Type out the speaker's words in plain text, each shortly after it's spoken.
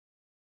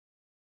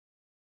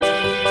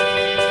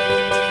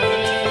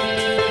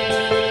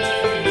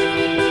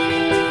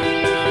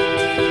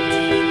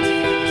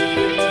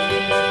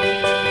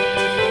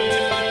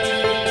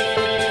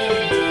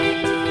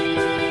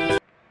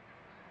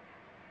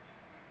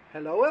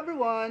Hello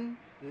everyone!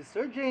 This is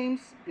Sir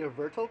James, your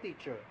virtual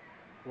teacher.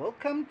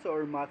 Welcome to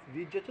our math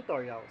video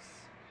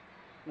tutorials.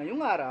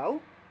 Ngayong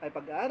araw ay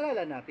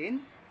pag-aaralan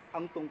natin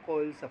ang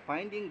tungkol sa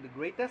finding the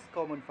greatest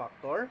common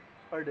factor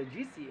or the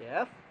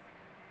GCF,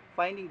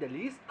 finding the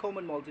least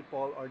common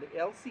multiple or the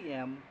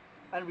LCM,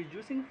 and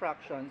reducing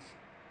fractions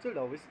to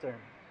lowest term.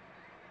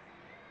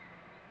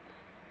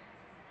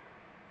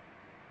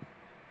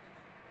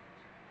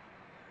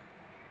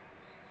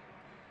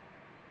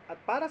 At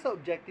para sa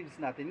objectives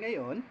natin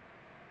ngayon,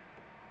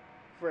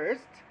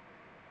 first,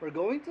 we're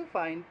going to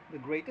find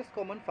the greatest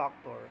common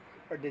factor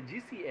or the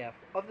GCF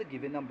of the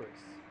given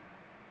numbers.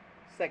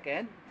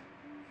 Second,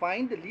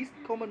 find the least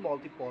common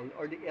multiple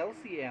or the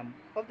LCM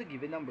of the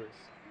given numbers.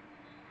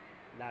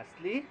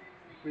 Lastly,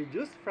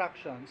 reduce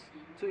fractions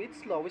to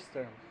its lowest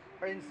term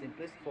or in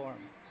simplest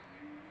form.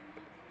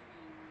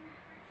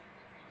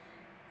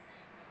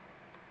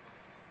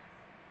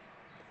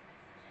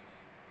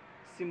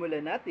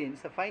 Simulan natin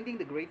sa finding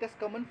the greatest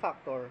common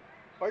factor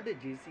or the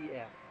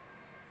GCF.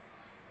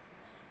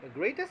 The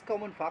greatest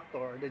common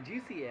factor, the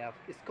GCF,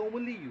 is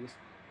commonly used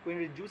when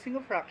reducing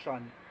a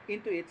fraction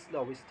into its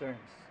lowest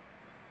terms.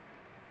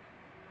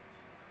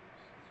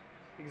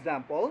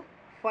 Example,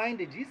 find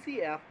the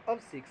GCF of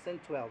 6 and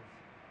 12.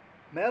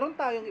 Meron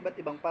tayong iba't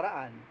ibang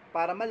paraan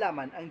para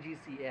malaman ang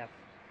GCF.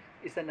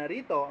 Isa na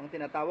rito ang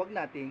tinatawag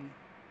nating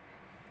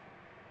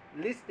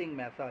listing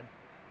method.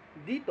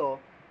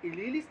 Dito,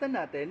 ililista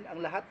natin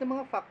ang lahat ng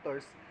mga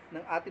factors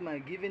ng ating mga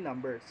given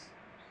numbers.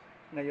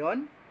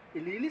 Ngayon,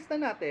 ililista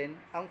natin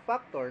ang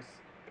factors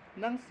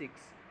ng 6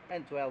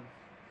 and 12.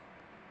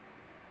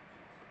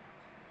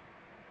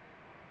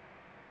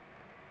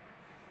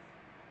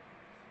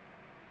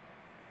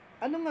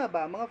 Ano nga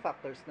ba ang mga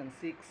factors ng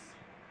 6?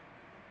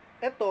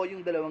 Ito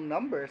yung dalawang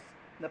numbers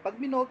na pag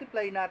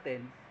minultiply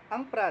natin,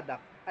 ang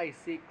product ay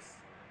 6.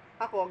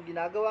 Ako, ang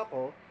ginagawa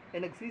ko,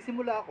 ay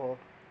nagsisimula ako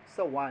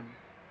sa 1.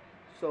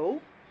 So,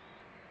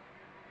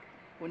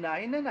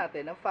 unahin na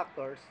natin ang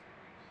factors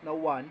na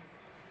 1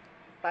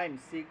 times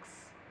 6.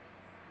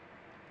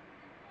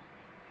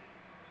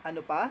 Ano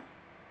pa?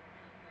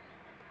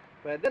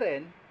 Pwede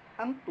rin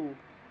ang 2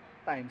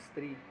 times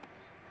 3.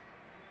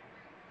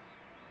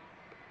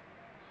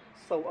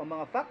 So, ang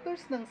mga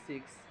factors ng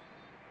 6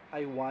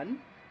 ay 1,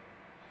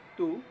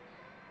 2,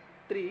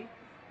 3,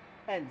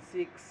 and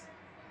 6.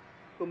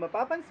 Kung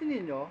mapapansin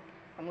ninyo,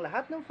 ang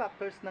lahat ng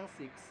factors ng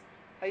 6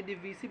 ay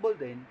divisible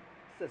din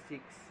sa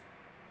 6.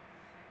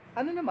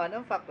 Ano naman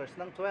ang factors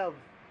ng 12?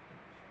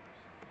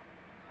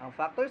 Ang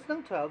factors ng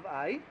 12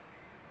 ay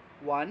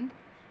 1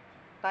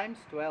 times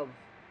 12.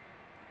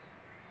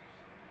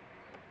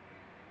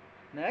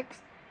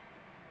 Next,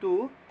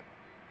 2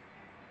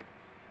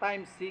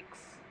 times 6.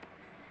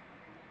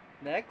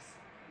 Next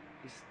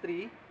is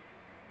 3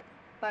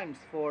 times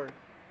 4.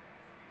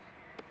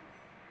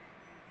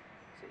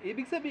 So,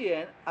 ibig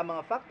sabihin, ang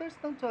mga factors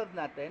ng 12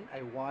 natin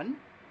ay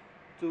 1,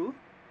 2,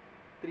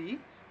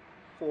 3,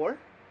 4,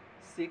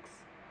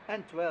 6,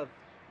 and 12.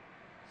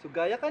 So,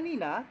 gaya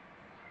kanina,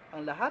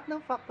 ang lahat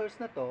ng factors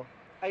na to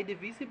ay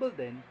divisible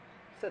din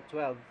sa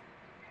 12.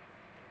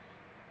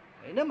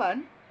 Ngayon naman,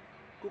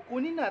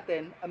 kukunin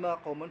natin ang mga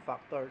common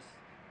factors.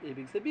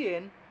 Ibig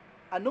sabihin,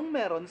 anong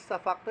meron sa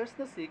factors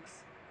na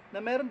 6 na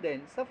meron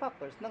din sa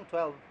factors ng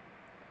 12.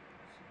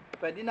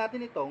 Pwede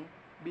natin itong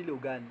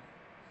bilugan.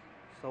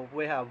 So,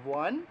 we have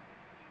 1,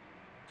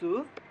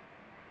 2,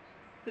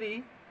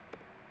 3,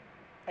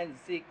 and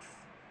 6.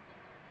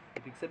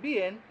 Ibig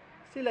sabihin,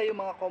 sila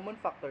yung mga common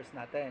factors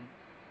natin.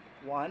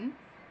 1,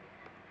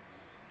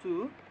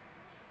 2,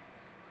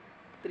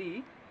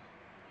 3,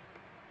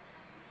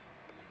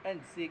 and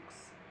 6.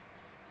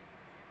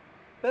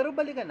 Pero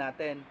balikan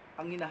natin,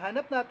 ang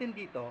hinahanap natin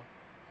dito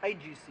ay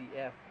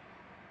GCF.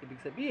 Ibig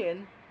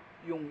sabihin,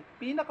 yung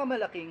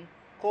pinakamalaking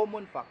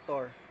common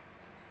factor.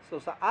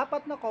 So, sa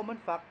apat na common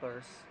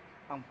factors,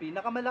 ang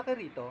pinakamalaki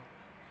rito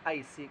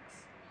ay 6.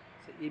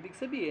 So, ibig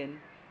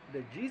sabihin,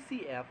 the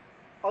GCF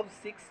of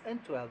 6 and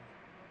 12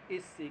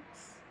 is 6.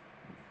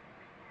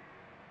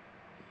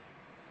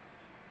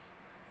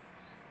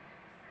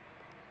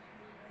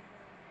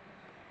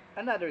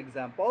 Another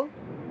example,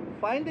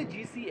 find the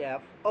GCF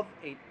of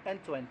 8 and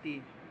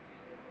 20.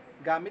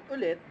 Gamit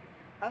ulit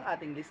ang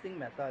ating listing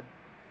method.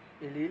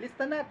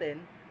 Ililista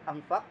natin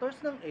ang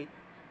factors ng 8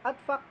 at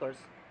factors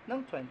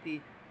ng 20.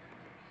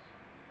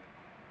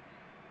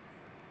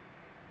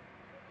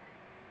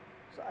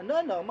 So,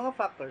 ano-ano ang mga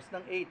factors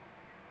ng 8?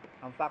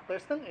 Ang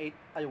factors ng 8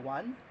 ay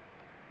 1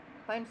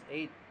 times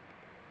 8,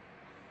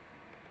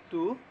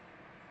 2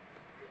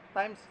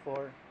 times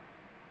 4.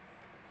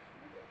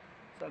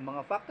 So, ang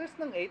mga factors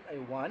ng 8 ay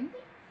 1,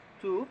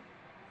 2,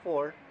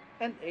 4,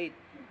 and 8.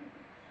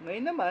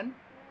 Ngayon naman,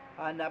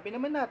 hanapin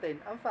naman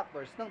natin ang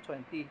factors ng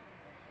 20.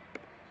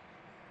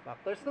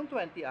 Factors ng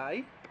 20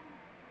 ay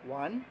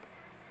 1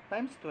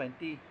 times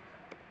 20,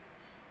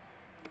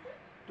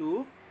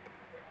 2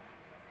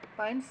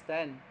 times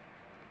 10,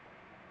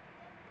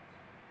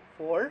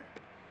 4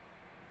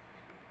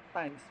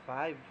 times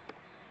 5.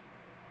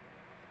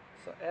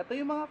 So, eto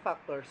yung mga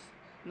factors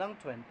ng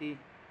 20.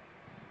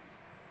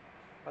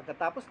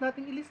 Pagkatapos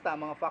nating ilista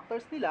ang mga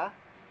factors nila,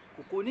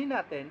 kukunin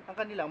natin ang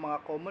kanilang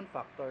mga common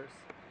factors.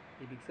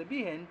 Ibig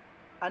sabihin,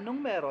 anong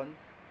meron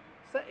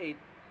sa 8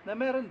 na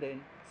meron din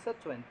sa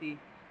 20.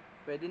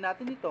 Pwede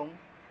natin itong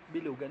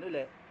bilugan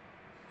ulit.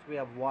 So we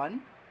have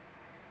 1,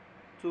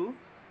 2,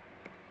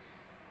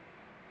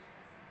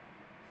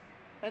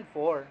 and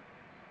 4.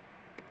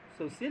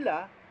 So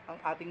sila ang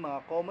ating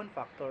mga common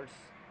factors.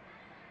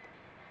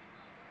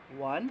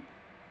 1,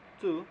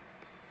 2,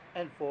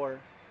 and 4.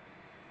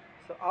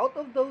 So out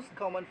of those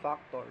common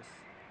factors,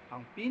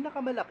 ang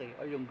pinakamalaki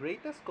o yung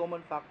greatest common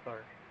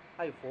factor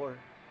ay 4.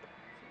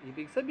 So,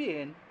 ibig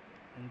sabihin,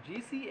 ang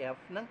GCF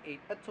ng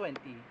 8 at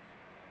 20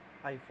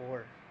 ay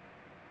 4.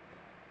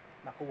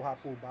 Nakuha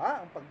po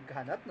ba ang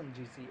paghanap ng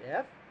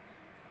GCF?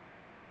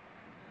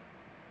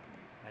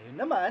 Ngayon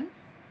naman,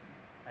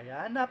 ay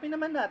hahanapin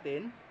naman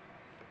natin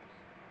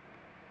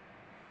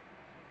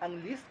ang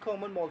least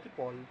common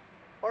multiple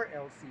or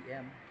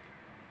LCM.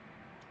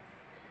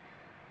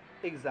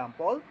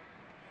 Example,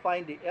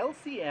 find the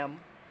LCM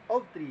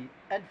of 3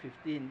 and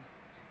 15.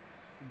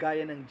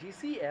 Gaya ng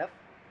GCF,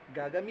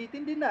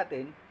 gagamitin din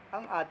natin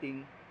ang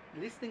ating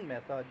listing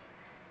method,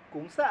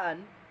 kung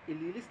saan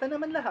ililista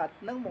naman lahat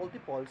ng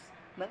multiples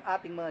ng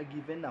ating mga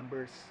given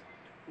numbers.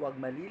 Huwag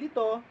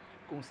malilito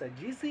kung sa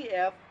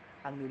GCF,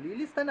 ang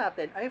nililista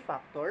natin ay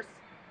factors,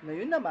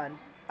 ngayon naman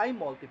ay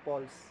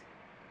multiples.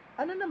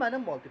 Ano naman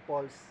ang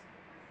multiples?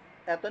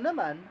 Ito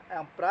naman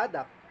ay ang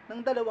product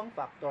ng dalawang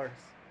factors.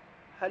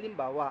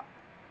 Halimbawa,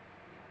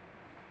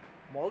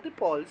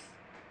 multiples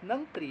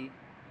ng 3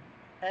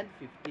 and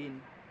 15.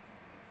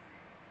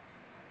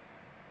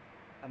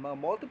 Ang mga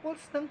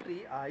multiples ng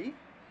 3 ay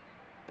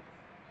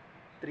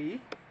 3,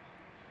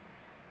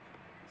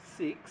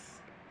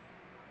 6,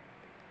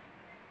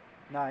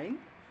 9,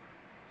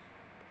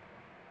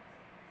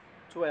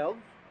 12,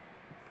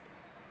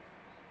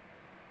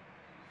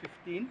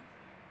 15,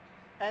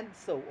 and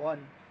so on.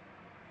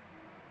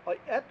 O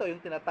ito yung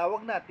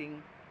tinatawag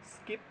nating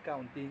skip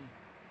counting.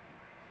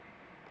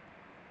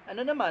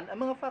 Ano naman ang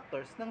mga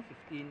factors ng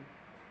 15?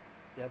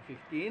 We have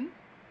 15,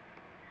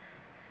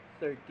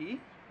 30,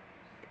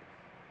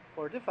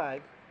 45,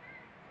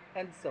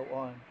 and so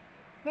on.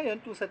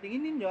 Ngayon, kung sa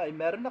tingin ninyo ay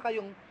meron na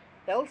kayong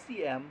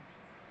LCM,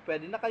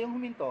 pwede na kayong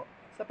huminto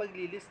sa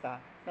paglilista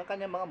ng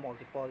kanyang mga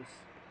multiples.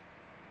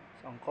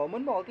 So, ang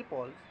common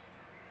multiples,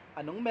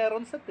 anong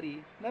meron sa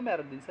 3 na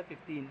meron din sa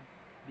 15?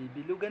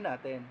 Bibilugan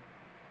natin.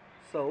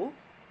 So,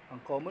 ang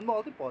common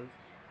multiples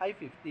ay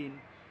 15.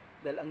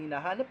 Dahil ang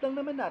hinahanap lang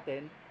naman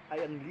natin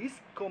ay ang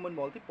least common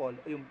multiple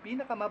o yung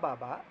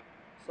pinakamababa.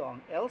 So,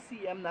 ang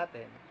LCM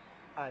natin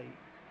ay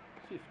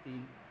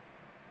 15.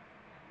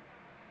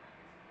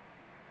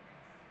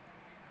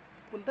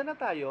 Punta na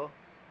tayo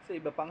sa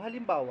iba pang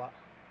halimbawa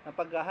ng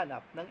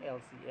paghahanap ng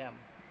LCM.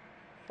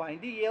 Find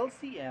the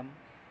LCM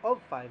of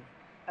 5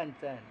 and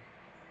 10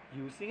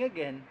 using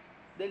again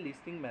the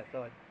listing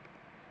method.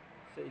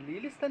 So,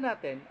 ililista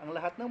natin ang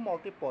lahat ng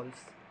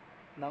multiples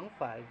ng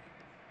 5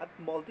 at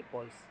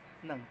multiples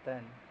ng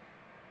 10.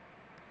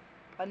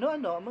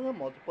 Ano-ano ang mga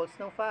multiples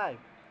ng 5?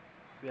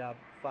 We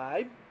have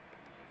 5,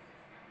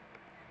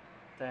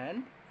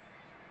 10,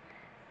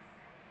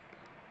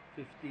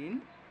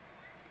 15,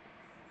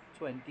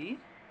 20,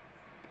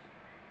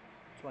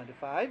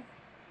 25,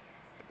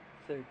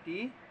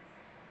 30,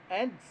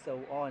 and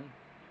so on.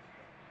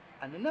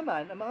 Ano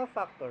naman ang mga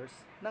factors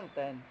ng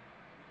 10?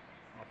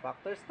 Ang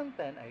factors ng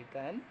 10 ay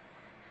 10,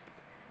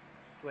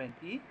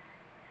 20,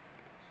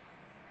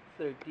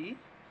 30,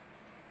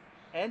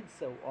 and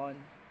so on.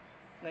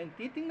 Ngayon,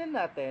 titingnan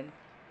natin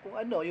kung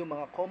ano yung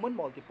mga common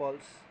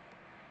multiples.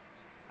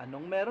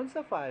 Anong meron sa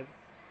 5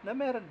 na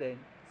meron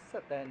din sa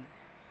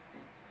 10?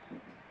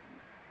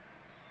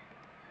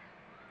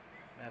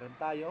 Meron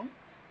tayong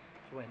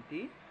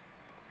 20,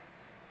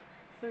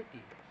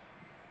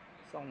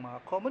 30. So, ang mga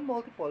common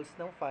multiples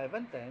ng 5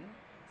 and 10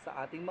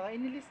 sa ating mga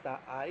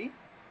inilista ay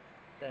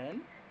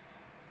 10,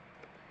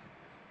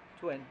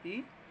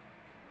 20,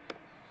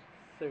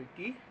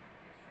 30,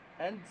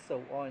 and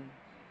so on.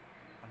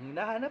 Ang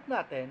hinahanap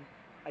natin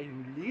ay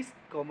yung least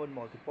common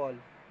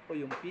multiple o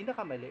yung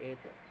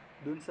pinakamaliit.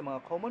 Dun sa mga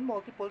common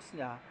multiples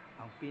niya,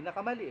 ang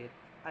pinakamaliit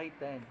ay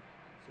 10.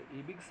 So,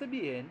 ibig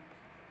sabihin,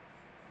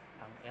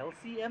 ang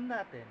LCM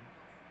natin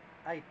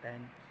ay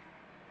 10.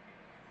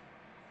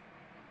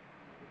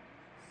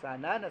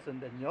 Sana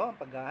nasundan nyo ang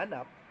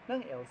paghahanap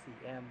ng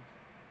LCM.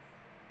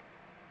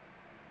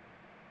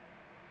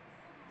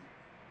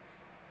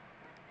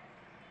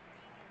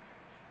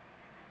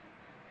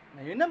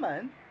 Ngayon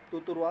naman,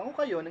 tuturuan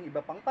ko kayo ng iba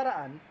pang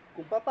paraan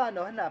kung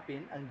paano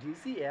hanapin ang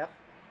GCF,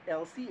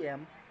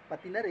 LCM,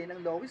 pati na rin ang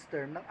lowest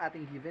term ng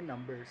ating given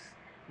numbers,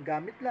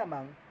 gamit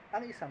lamang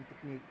ang isang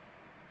technique.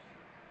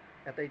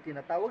 Ito ay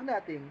tinatawag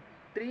nating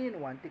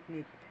 3-in-1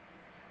 technique.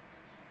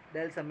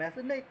 Dahil sa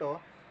method na ito,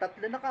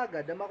 tatlo na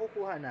kaagad ang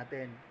makukuha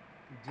natin.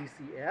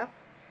 GCF,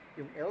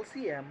 yung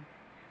LCM,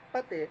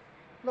 pati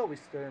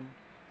lowest term.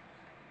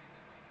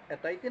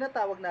 Ito ay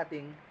tinatawag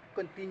nating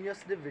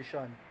continuous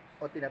division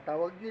o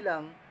tinatawag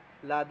nilang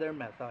ladder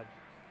method.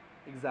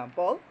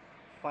 Example,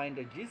 find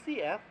the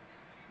GCF,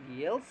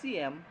 the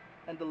LCM,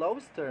 and the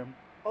lowest term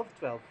of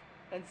 12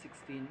 and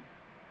 16.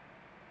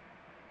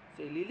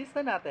 So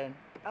ililista natin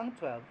ang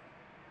 12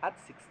 at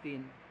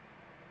 16.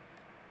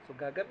 So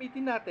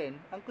gagamitin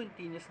natin ang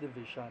continuous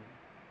division.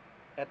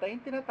 Ito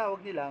yung tinatawag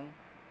nilang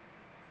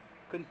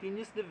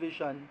continuous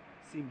division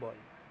symbol.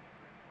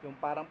 Yung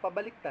parang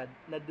pabaliktad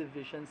na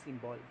division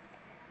symbol.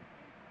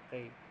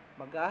 Okay,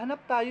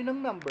 maghahanap tayo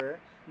ng number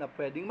na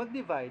pwedeng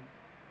mag-divide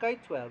kay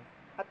 12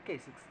 at kay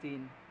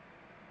 16.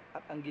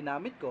 At ang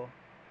ginamit ko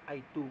ay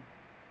 2.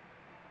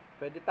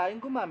 Pwede tayong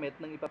gumamit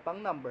ng iba pang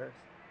numbers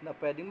na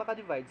pwedeng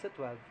makadivide sa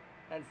 12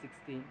 and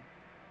 16.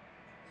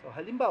 So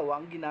halimbawa,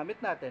 ang ginamit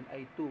natin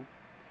ay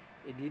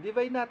 2.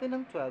 I-divide natin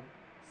ang 12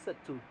 sa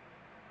 2.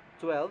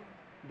 12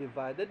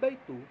 divided by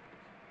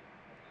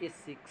 2 is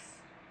 6.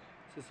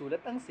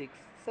 Susulat ang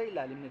 6 sa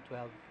ilalim ni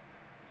 12.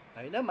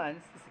 Ngayon naman,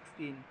 si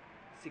 16.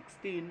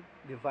 16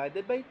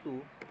 divided by 2,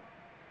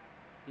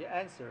 the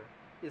answer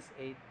is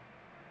 8.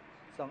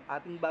 So, ang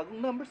ating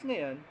bagong numbers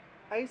ngayon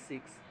ay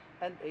 6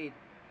 and 8.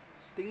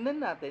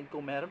 Tingnan natin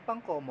kung meron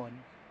pang common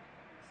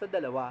sa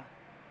dalawa.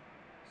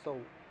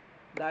 So,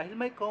 dahil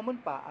may common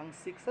pa ang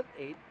 6 at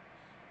 8,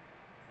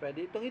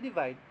 pwede itong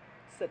i-divide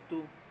sa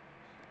 2.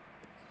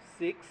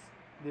 6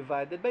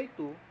 divided by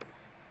 2,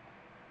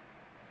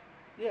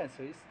 the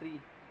answer is 3.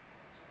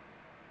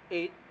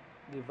 8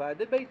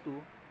 divided by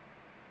 2,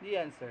 the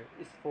answer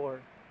is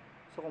 4.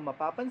 So kung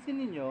mapapansin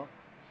ninyo,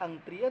 ang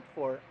 3 at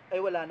 4 ay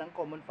wala ng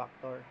common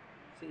factor.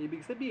 So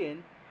ibig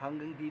sabihin,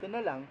 hanggang dito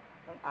na lang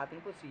ang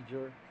ating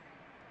procedure.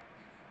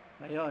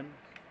 Ngayon,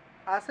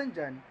 asan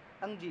dyan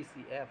ang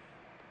GCF?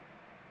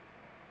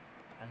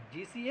 Ang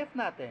GCF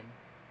natin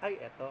ay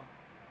ito,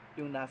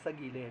 yung nasa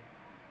gilid.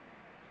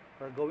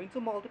 We're going to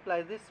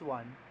multiply this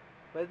one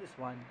by this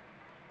one.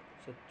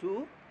 So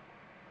 2,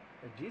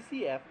 the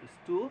GCF is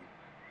 2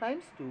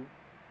 times 2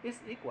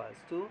 is equals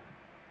to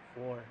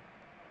 4.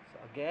 So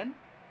again,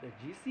 the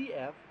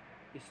GCF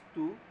is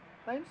 2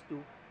 times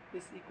 2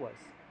 is equals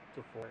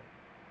to 4.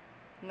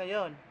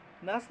 Ngayon,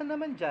 nasa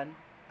naman dyan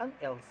ang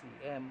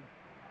LCM?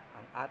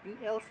 Ang ating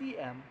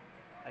LCM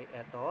ay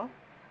ito,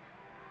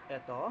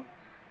 at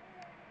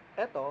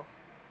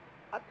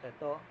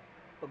ito.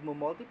 Pag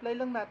multiply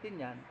lang natin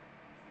yan,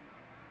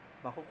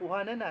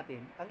 makukuha na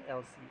natin ang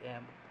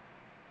LCM.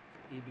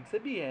 Ibig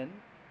sabihin,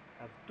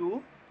 have 2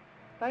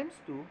 times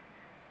 2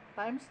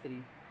 times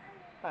 3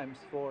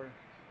 times 4.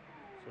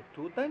 So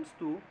 2 times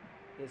 2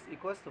 is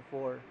equals to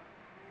 4.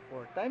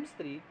 4 times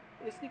 3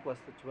 is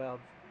equals to 12.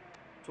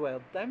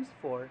 12 times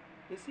 4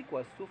 is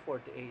equals to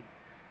 48.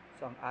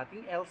 So ang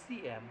ating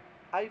LCM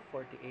ay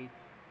 48.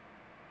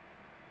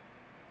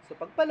 So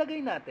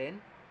pagpalagay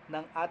natin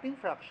ng ating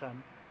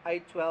fraction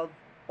ay 12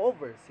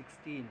 over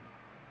 16.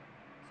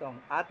 So ang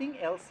ating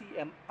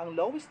LCM, ang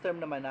lowest term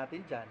naman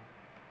natin dyan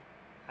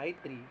ay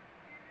 3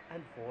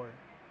 and 4.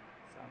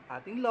 So ang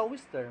ating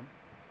lowest term,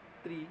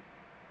 3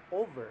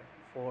 over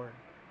 4.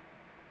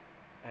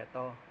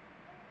 Eto.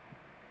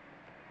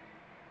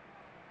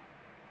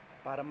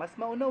 Para mas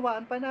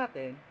maunawaan pa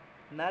natin,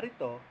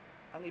 narito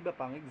ang iba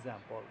pang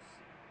examples.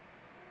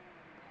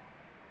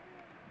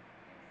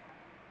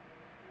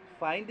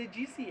 Find the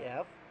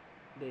GCF,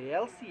 the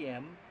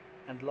LCM,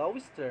 and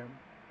lowest term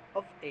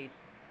of 8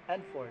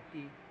 and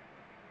 40.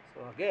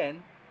 So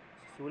again,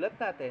 susulat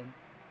natin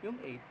yung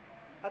 8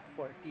 at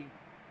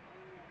 40.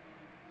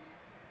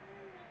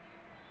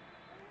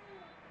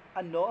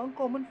 Ano ang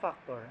common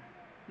factor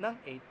ng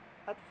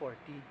 8 at 40?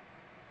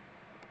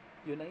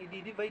 Yun ang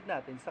i-divide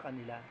natin sa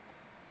kanila.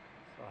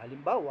 So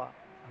halimbawa,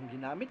 ang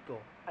ginamit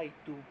ko ay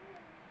 2.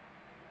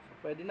 So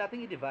pwede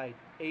nating i-divide.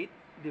 8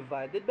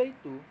 divided by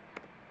 2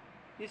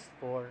 is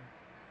 4.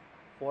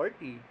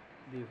 40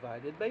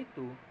 divided by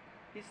 2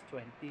 is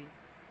 20.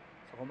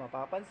 So kung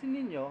mapapansin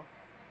ninyo,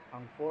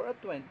 ang 4 at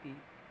 20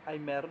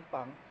 ay meron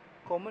pang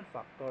common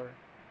factor.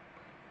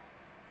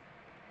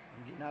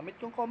 Ang ginamit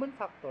kong common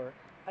factor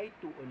ay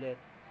 2 ulit.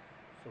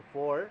 So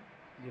 4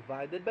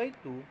 divided by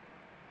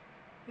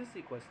 2 is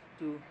equals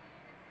to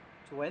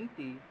 2.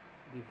 20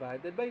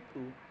 divided by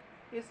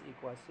 2 is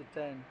equals to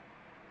 10.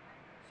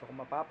 So kung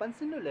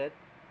mapapansin ulit,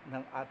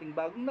 ng ating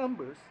bagong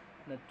numbers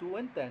na 2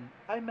 and 10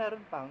 ay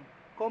meron pang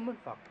common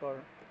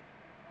factor.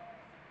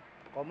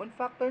 Common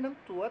factor ng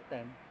 2 at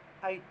 10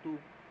 ay 2.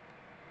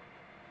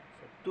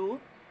 So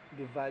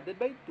 2 divided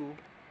by 2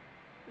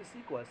 is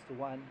equals to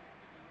 1.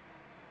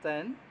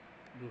 10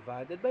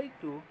 divided by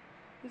 2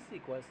 is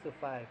equals to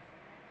 5.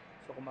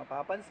 So kung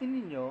mapapansin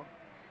ninyo,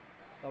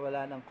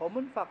 nawala ng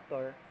common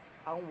factor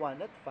ang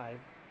 1 at 5.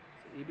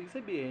 So ibig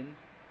sabihin,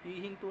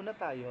 hihinto na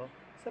tayo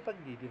sa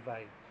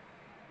pagdi-divide.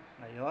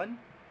 Ngayon,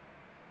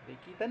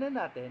 nakikita na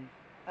natin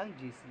ang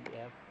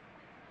GCF.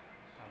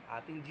 Ang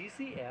ating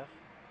GCF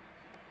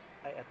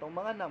ay itong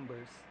mga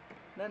numbers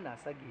na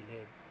nasa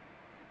gilid.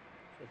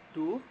 So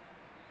 2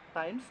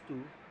 times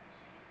 2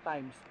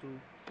 times 2.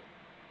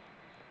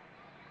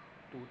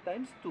 2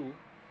 times 2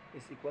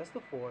 is equals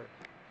to 4.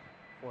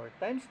 4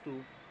 times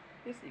 2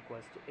 is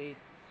equals to 8.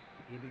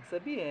 Ibig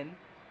sabihin,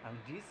 ang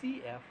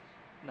GCF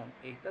ng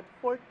 8 at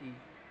 40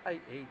 ay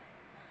 8.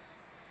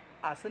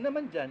 Asa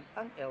naman dyan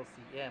ang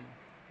LCM?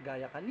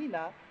 Gaya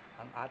kanina,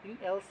 ang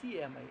ating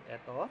LCM ay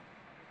ito,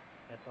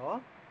 ito,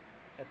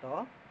 ito,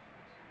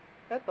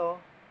 ito,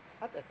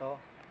 at ito.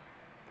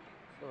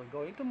 So we're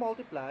going to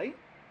multiply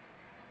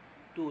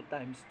 2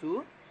 times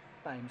 2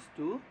 times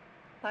 2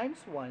 times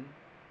 1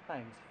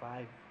 times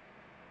 5.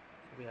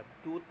 So we have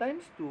 2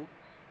 times 2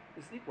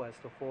 is equals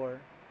to 4.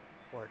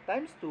 4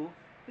 times 2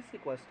 is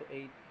equals to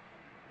 8.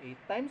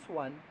 8 times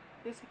 1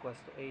 is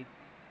equals to 8.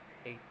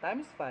 8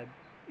 times 5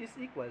 is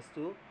equals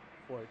to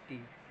 40.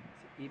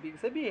 So,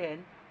 ibig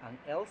sabihin, ang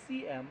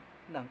LCM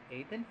ng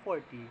 8 and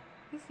 40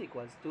 is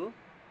equals to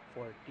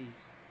 40.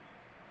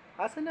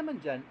 Asa naman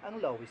dyan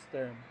ang lowest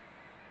term?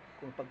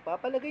 Kung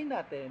pagpapalagay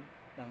natin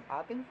ng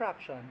ating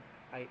fraction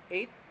ay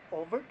 8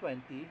 over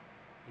 20,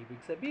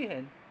 ibig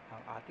sabihin,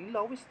 ang ating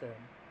lowest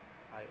term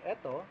ay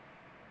ito.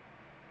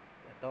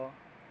 So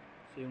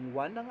yung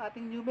 1 ang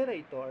ating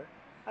numerator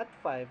at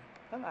 5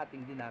 ang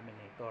ating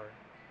denominator.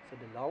 So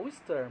the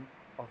lowest term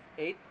of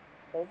 8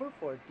 over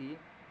 40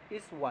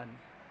 is 1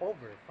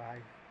 over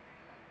 5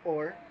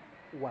 or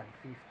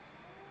 1/5.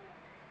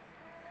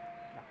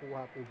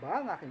 Nakuha po ba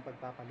ang aking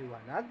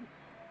pagpapaliwanag?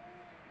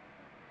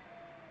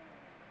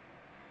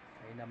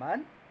 Ngayon naman,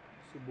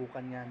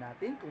 subukan nga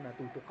natin kung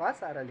natuto ka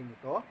sa araling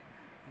ito.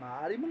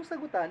 Maaari mong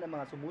sagutan ang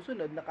mga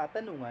sumusunod na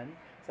katanungan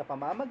sa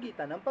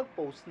pamamagitan ng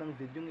pag-post ng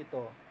video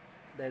ito.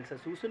 Dahil sa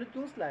susunod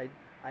kong slide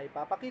ay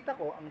ipapakita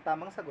ko ang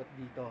tamang sagot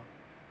dito.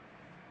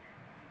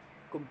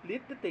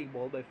 Complete the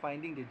table by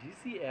finding the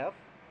GCF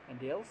and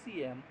the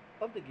LCM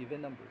of the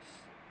given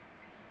numbers.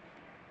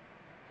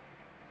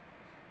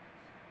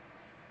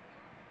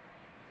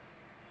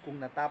 Kung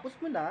natapos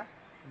mo na,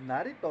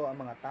 narito ang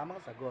mga tamang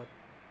sagot.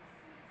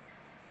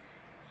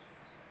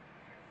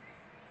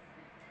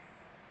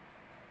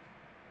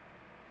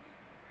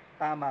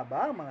 Tama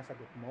ba ang mga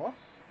sagot mo?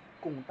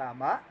 Kung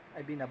tama,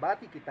 ay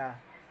binabati kita.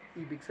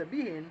 Ibig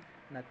sabihin,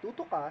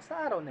 natuto ka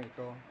sa araw na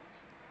ito.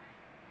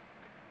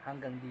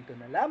 Hanggang dito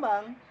na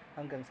lamang,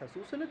 hanggang sa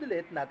susunod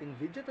ulit nating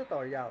video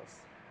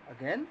tutorials.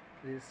 Again,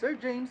 this is Sir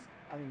James,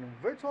 ang inyong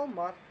virtual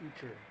math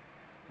teacher.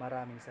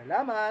 Maraming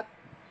salamat.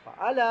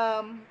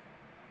 Paalam!